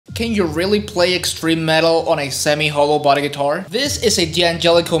Can you really play extreme metal on a semi-hollow body guitar? This is a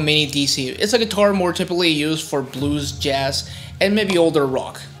D'Angelico Mini DC. It's a guitar more typically used for blues, jazz, and maybe older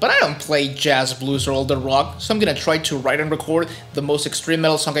rock. But I don't play jazz, blues, or older rock, so I'm gonna try to write and record the most extreme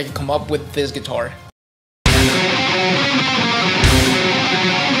metal song I can come up with this guitar.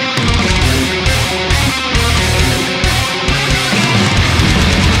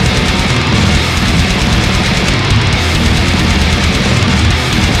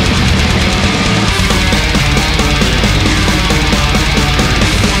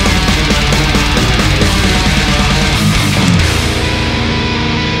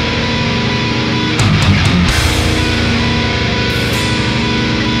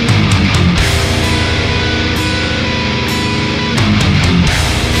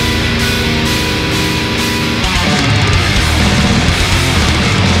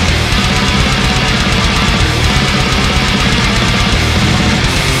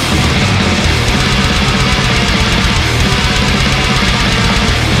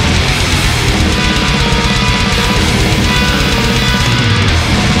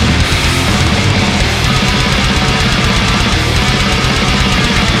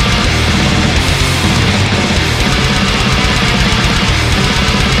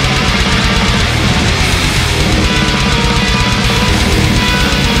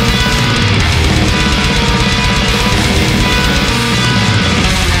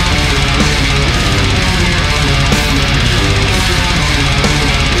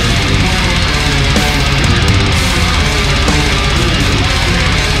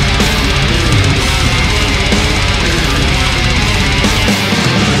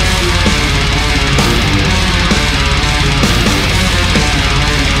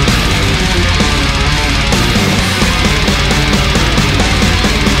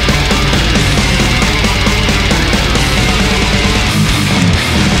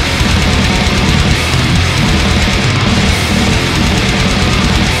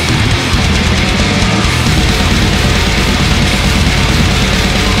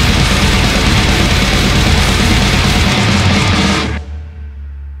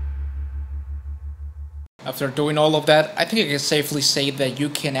 After doing all of that, I think I can safely say that you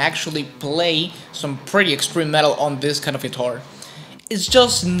can actually play some pretty extreme metal on this kind of guitar. It's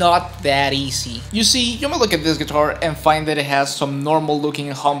just not that easy. You see, you might look at this guitar and find that it has some normal looking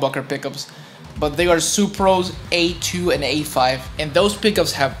humbucker pickups, but they are Supros A2 and A5, and those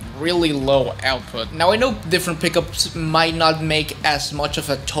pickups have really low output. Now I know different pickups might not make as much of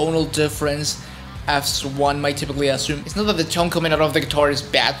a tonal difference as one might typically assume. It's not that the tone coming out of the guitar is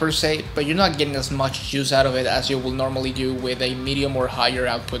bad per se, but you're not getting as much juice out of it as you will normally do with a medium or higher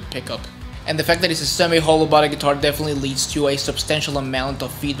output pickup. And the fact that it's a semi-hollow body guitar definitely leads to a substantial amount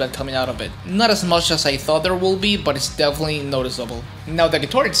of feedback coming out of it. Not as much as I thought there will be, but it's definitely noticeable. Now the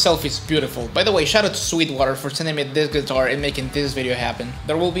guitar itself is beautiful. By the way, shout out to Sweetwater for sending me this guitar and making this video happen.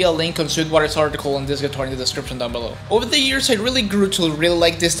 There will be a link on Sweetwater's article on this guitar in the description down below. Over the years I really grew to really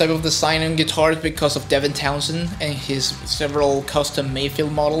like this type of design on guitars because of Devin Townsend and his several custom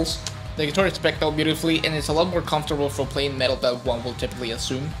Mayfield models. The guitar is spec'd out beautifully and it's a lot more comfortable for playing metal than one will typically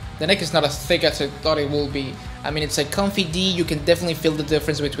assume. The neck is not as thick as I thought it will be. I mean, it's a comfy D, you can definitely feel the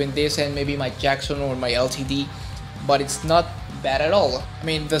difference between this and maybe my Jackson or my LTD, but it's not bad at all. I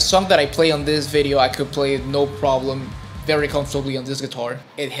mean, the song that I play on this video, I could play it no problem, very comfortably on this guitar.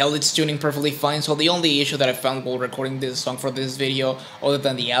 It held its tuning perfectly fine, so the only issue that I found while recording this song for this video, other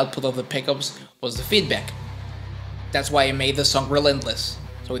than the output of the pickups, was the feedback. That's why I made the song relentless.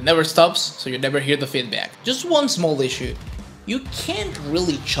 So it never stops, so you never hear the feedback. Just one small issue. You can't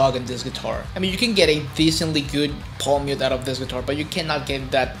really chug in this guitar. I mean, you can get a decently good palm mute out of this guitar, but you cannot get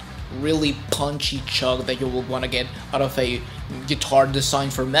that really punchy chug that you will want to get out of a guitar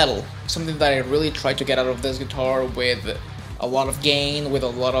designed for metal. Something that I really tried to get out of this guitar with a lot of gain, with a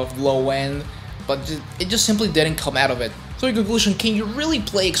lot of low end, but it just simply didn't come out of it. So in conclusion, can you really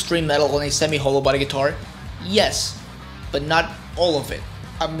play extreme metal on a semi-hollow body guitar? Yes, but not all of it.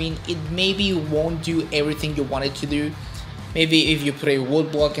 I mean, it maybe won't do everything you want it to do. Maybe if you put a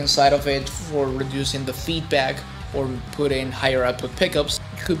wood block inside of it for reducing the feedback or put in higher output pickups,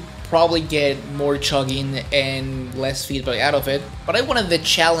 you could probably get more chugging and less feedback out of it. But I wanted the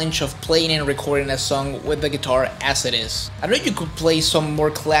challenge of playing and recording a song with the guitar as it is. I know you could play some more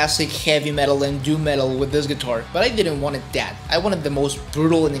classic heavy metal and doom metal with this guitar, but I didn't want it that. I wanted the most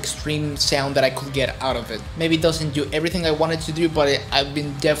brutal and extreme sound that I could get out of it. Maybe it doesn't do everything I wanted to do, but I've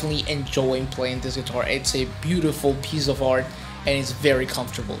been definitely enjoying playing this guitar. It's a beautiful piece of art, and it's very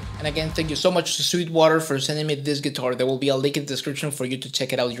comfortable. And again, thank you so much to Sweetwater for sending me this guitar. There will be a link in the description for you to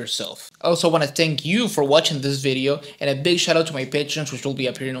check it out yourself. I also want to thank you for watching this video, and a big shout out to my patrons, which will be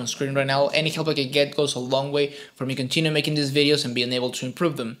appearing on screen right now. Any help I can get goes a long way for me continue making these videos and being able to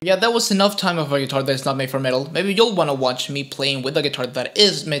improve them. Yeah, that was enough time of a guitar that is not made for metal. Maybe you'll want to watch me playing with a guitar that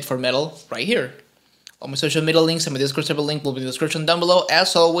is made for metal right here. All my social media links and my Discord server link will be in the description down below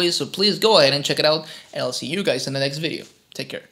as always, so please go ahead and check it out, and I'll see you guys in the next video. Take care.